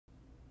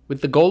With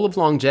the goal of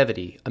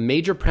longevity, a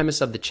major premise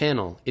of the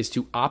channel is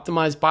to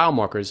optimize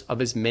biomarkers of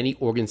as many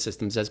organ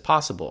systems as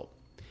possible.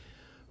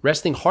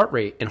 Resting heart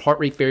rate and heart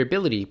rate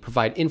variability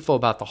provide info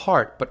about the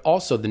heart, but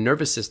also the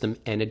nervous system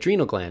and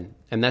adrenal gland,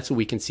 and that's what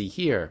we can see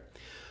here.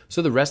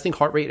 So the resting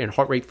heart rate and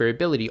heart rate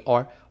variability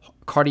are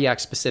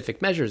cardiac-specific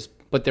measures,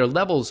 but their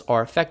levels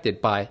are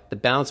affected by the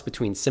balance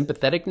between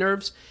sympathetic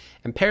nerves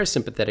and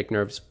parasympathetic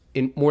nerves,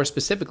 more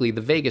specifically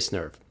the vagus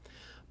nerve.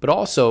 But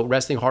also,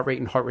 resting heart rate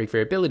and heart rate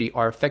variability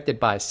are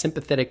affected by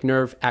sympathetic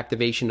nerve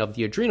activation of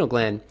the adrenal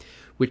gland,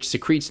 which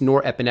secretes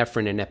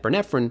norepinephrine and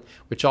epinephrine,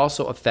 which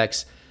also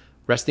affects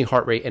resting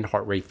heart rate and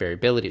heart rate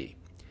variability.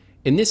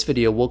 In this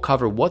video, we'll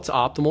cover what's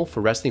optimal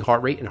for resting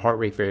heart rate and heart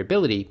rate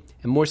variability,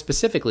 and more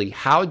specifically,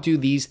 how do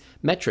these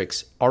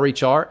metrics,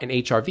 RHR and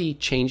HRV,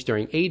 change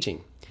during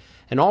aging?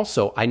 And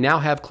also, I now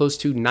have close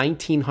to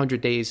 1,900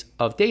 days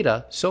of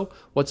data, so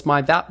what's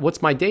my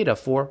data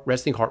for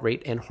resting heart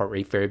rate and heart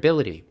rate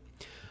variability?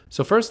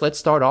 So first, let's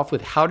start off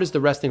with how does the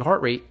resting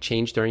heart rate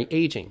change during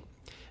aging?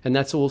 And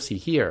that's what we'll see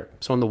here.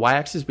 So on the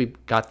y-axis, we've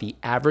got the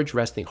average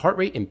resting heart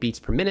rate in beats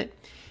per minute.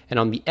 And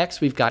on the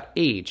x, we've got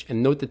age.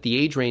 And note that the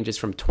age range is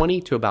from 20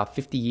 to about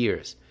 50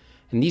 years.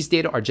 And these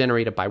data are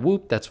generated by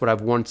Whoop. That's what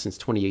I've worn since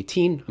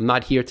 2018. I'm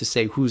not here to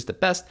say who's the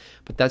best,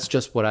 but that's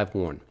just what I've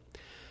worn.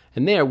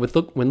 And there,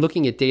 when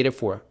looking at data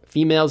for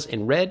females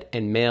in red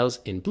and males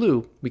in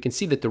blue, we can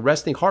see that the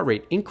resting heart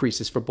rate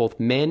increases for both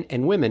men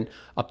and women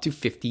up to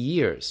 50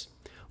 years.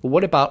 Well,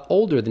 what about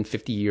older than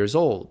 50 years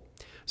old?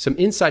 Some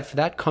insight for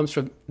that comes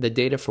from the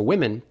data for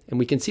women, and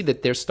we can see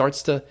that there's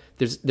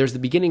the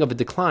beginning of a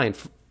decline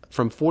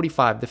from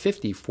 45 to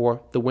 50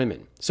 for the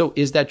women. So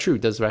is that true?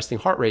 Does resting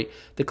heart rate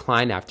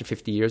decline after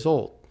 50 years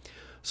old?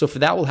 So for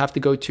that, we'll have to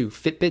go to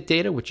Fitbit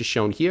data, which is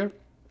shown here.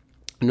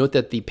 Note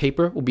that the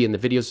paper will be in the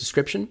video's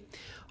description.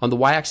 On the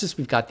y-axis,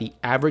 we've got the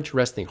average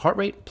resting heart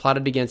rate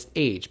plotted against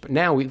age, but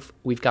now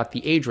we've got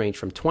the age range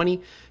from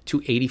 20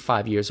 to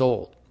 85 years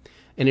old.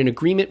 And in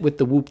agreement with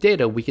the Whoop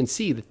data, we can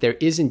see that there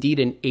is indeed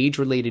an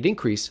age-related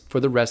increase for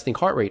the resting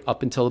heart rate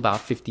up until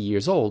about 50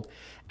 years old,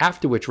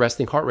 after which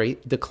resting heart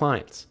rate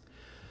declines.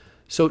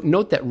 So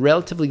note that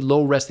relatively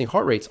low resting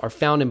heart rates are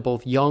found in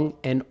both young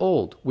and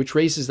old, which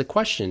raises the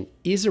question,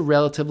 is a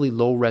relatively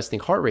low resting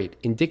heart rate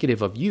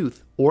indicative of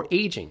youth or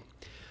aging?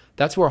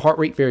 That's where heart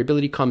rate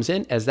variability comes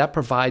in, as that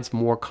provides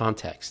more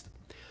context.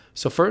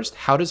 So first,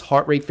 how does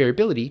heart rate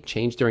variability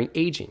change during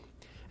aging?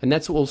 And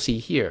that's what we'll see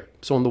here.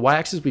 So on the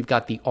y-axis, we've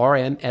got the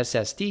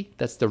RMSSD.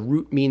 That's the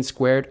root mean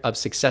squared of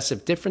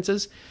successive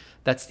differences.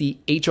 That's the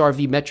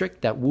HRV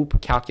metric that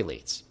Whoop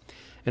calculates.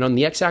 And on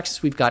the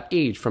x-axis, we've got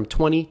age from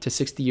 20 to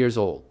 60 years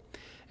old.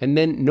 And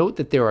then note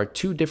that there are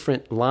two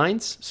different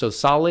lines, so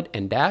solid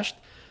and dashed.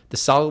 The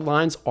solid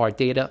lines are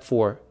data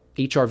for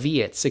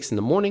HRV at 6 in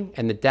the morning,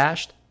 and the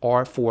dashed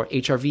are for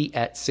HRV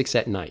at 6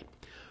 at night.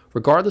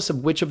 Regardless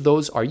of which of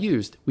those are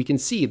used, we can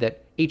see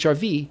that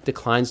HRV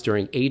declines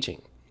during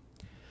aging.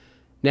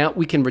 Now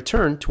we can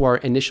return to our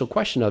initial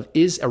question of,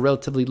 is a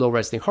relatively low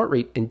resting heart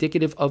rate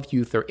indicative of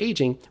youth or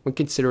aging when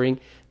considering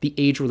the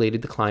age-related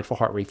decline for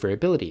heart rate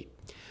variability?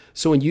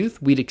 So in youth,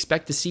 we'd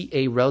expect to see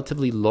a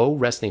relatively low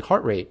resting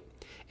heart rate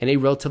and a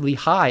relatively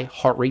high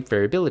heart rate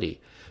variability.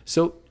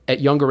 So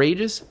at younger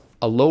ages,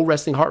 a low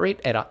resting heart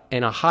rate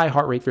and a high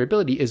heart rate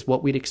variability is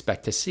what we'd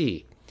expect to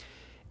see.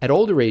 At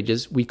older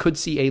ages, we could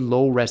see a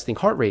low resting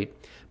heart rate,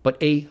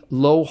 but a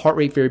low heart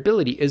rate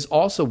variability is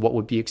also what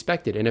would be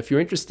expected. And if you're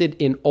interested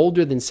in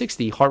older than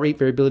 60, heart rate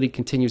variability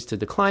continues to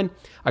decline.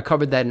 I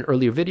covered that in an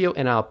earlier video,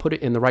 and I'll put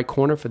it in the right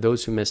corner for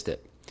those who missed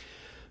it.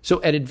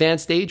 So at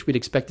advanced age, we'd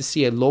expect to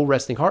see a low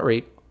resting heart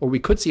rate, or we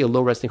could see a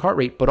low resting heart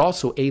rate, but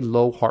also a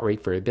low heart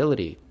rate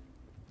variability.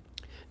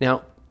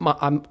 Now,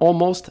 I'm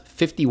almost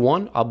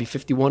 51. I'll be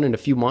 51 in a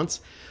few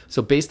months.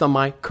 So based on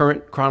my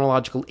current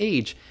chronological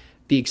age,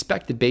 the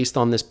expected based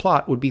on this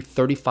plot would be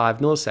 35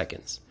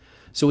 milliseconds.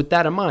 So with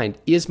that in mind,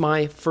 is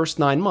my first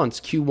 9 months,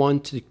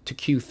 Q1 to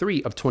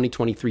Q3 of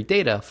 2023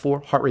 data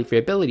for heart rate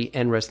variability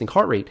and resting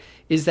heart rate,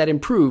 is that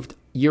improved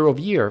year over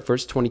year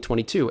versus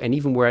 2022, and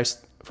even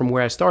from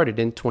where I started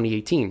in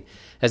 2018,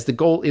 as the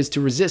goal is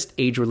to resist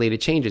age-related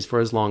changes for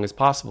as long as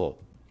possible.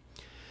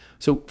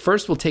 So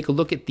first, we'll take a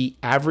look at the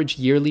average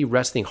yearly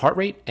resting heart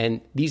rate, and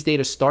these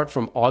data start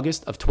from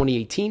August of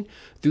 2018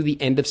 through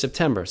the end of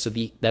September. So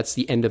that's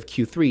the end of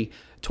Q3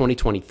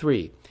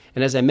 2023.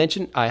 And as I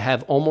mentioned, I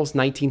have almost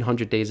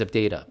 1,900 days of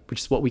data,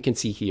 which is what we can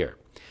see here.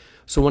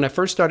 So when I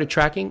first started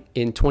tracking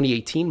in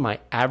 2018, my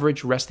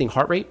average resting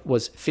heart rate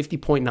was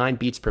 50.9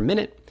 beats per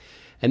minute.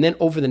 And then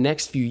over the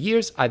next few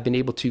years, I've been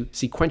able to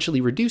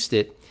sequentially reduce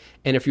it.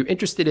 And if you're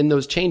interested in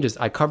those changes,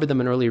 I covered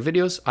them in earlier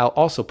videos. I'll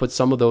also put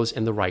some of those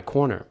in the right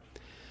corner.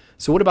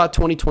 So what about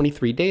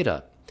 2023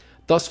 data?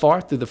 Thus far,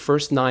 through the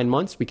first 9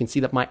 months, we can see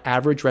that my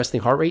average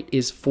resting heart rate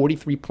is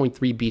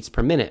 43.3 beats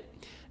per minute.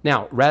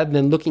 Now, rather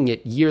than looking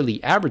at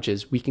yearly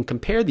averages, we can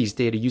compare these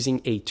data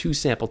using a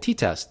 2-sample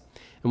t-test.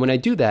 And when I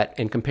do that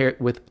and compare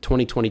it with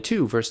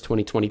 2022 versus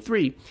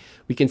 2023,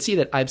 we can see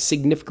that I've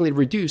significantly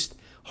reduced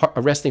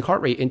a resting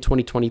heart rate in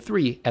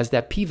 2023, as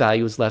that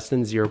p-value is less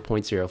than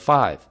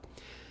 0.05.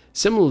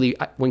 Similarly,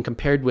 when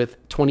compared with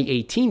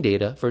 2018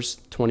 data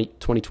versus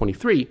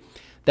 2023,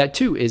 that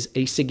too is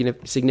a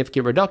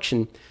significant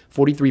reduction,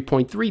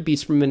 43.3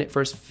 beats per minute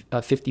versus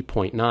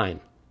 50.9.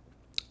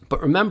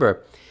 But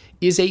remember,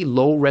 is a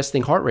low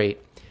resting heart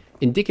rate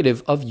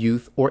indicative of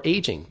youth or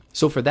aging?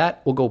 So for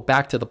that, we'll go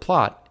back to the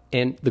plot.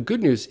 And the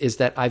good news is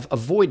that I've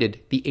avoided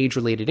the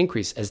age-related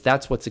increase, as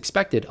that's what's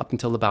expected up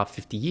until about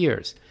 50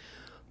 years.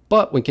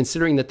 But when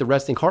considering that the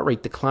resting heart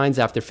rate declines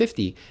after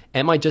 50,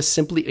 am I just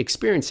simply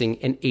experiencing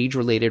an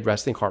age-related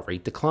resting heart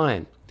rate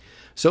decline?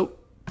 So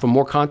for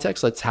more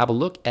context, let's have a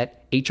look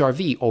at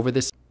HRV over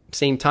this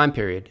same time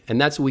period. And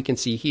that's what we can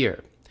see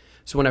here.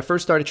 So when I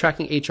first started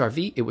tracking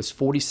HRV, it was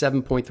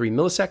 47.3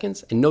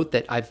 milliseconds. And note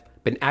that I've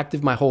been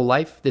active my whole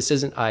life. This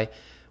isn't I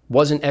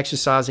wasn't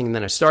exercising and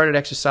then I started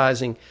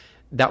exercising.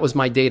 That was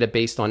my data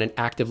based on an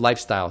active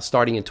lifestyle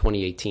starting in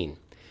 2018.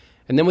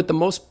 And then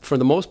for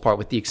the most part,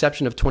 with the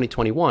exception of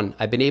 2021,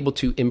 I've been able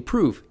to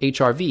improve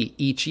HRV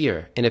each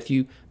year. And if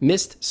you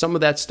missed some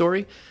of that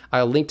story,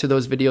 I'll link to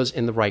those videos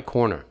in the right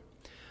corner.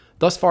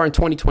 Thus far in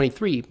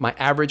 2023, my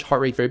average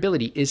heart rate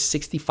variability is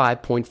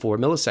 65.4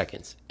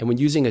 milliseconds. And when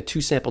using a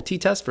 2-sample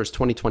t-test versus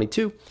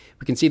 2022,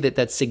 we can see that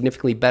that's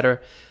significantly better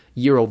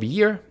year over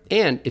year,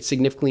 and it's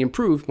significantly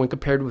improved when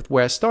compared with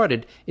where I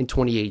started in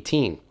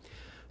 2018.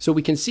 So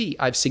we can see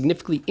I've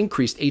significantly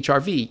increased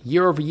HRV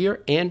year over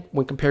year and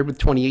when compared with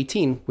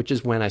 2018, which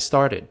is when I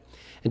started.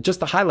 And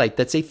just to highlight,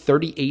 that's a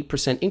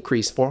 38%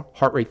 increase for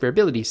heart rate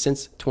variability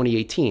since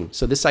 2018.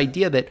 So this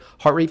idea that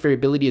heart rate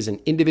variability is an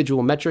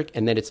individual metric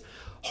and that it's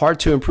hard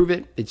to improve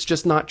it, it's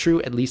just not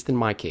true, at least in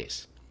my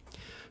case.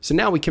 So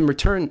now we can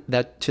return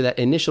that to that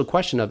initial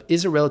question of,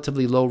 is a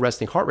relatively low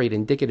resting heart rate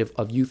indicative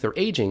of youth or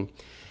aging?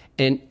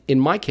 And in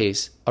my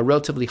case, a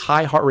relatively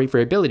high heart rate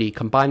variability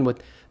combined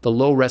with the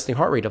low resting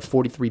heart rate of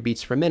 43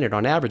 beats per minute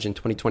on average in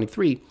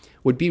 2023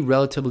 would be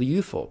relatively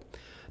youthful.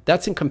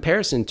 That's in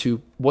comparison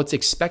to what's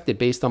expected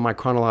based on my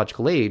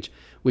chronological age,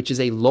 which is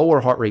a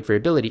lower heart rate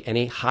variability and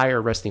a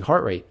higher resting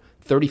heart rate,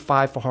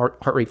 35 for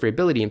heart rate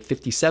variability and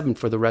 57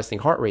 for the resting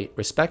heart rate,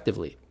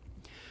 respectively.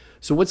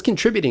 So what's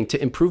contributing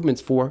to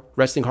improvements for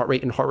resting heart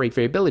rate and heart rate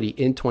variability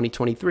in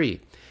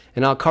 2023?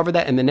 And I'll cover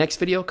that in the next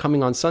video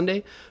coming on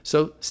Sunday,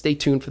 so stay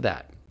tuned for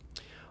that.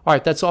 All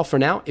right, that's all for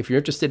now. If you're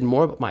interested in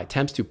more about my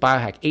attempts to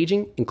biohack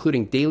aging,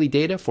 including daily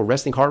data for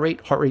resting heart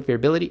rate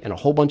variability, and a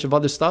whole bunch of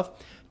other stuff,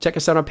 check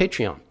us out on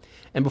Patreon.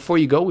 And before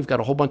you go, we've got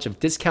a whole bunch of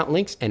discount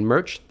links and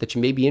merch that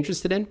you may be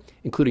interested in,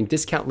 including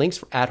discount links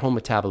for at-home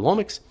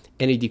metabolomics,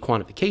 NAD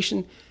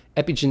quantification,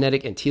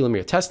 epigenetic and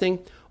telomere testing,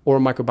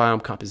 oral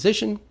microbiome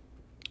composition,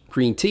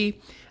 green tea,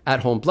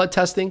 at-home blood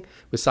testing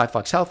with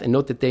SciFox Health, and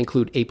note that they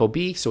include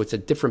ApoB, so it's a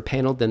different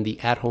panel than the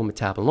at-home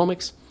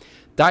metabolomics,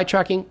 diet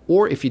tracking,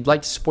 or if you'd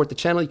like to support the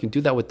channel, you can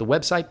do that with the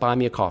website Buy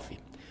Me a Coffee.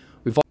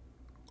 We've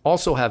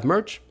also have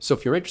merch, so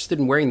if you're interested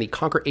in wearing the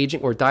Conquer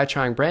Aging or Diet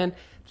Trying brand,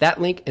 that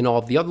link and all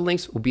of the other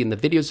links will be in the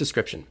video's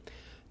description.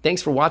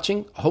 Thanks for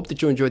watching. I hope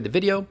that you enjoyed the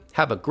video.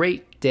 Have a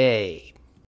great day.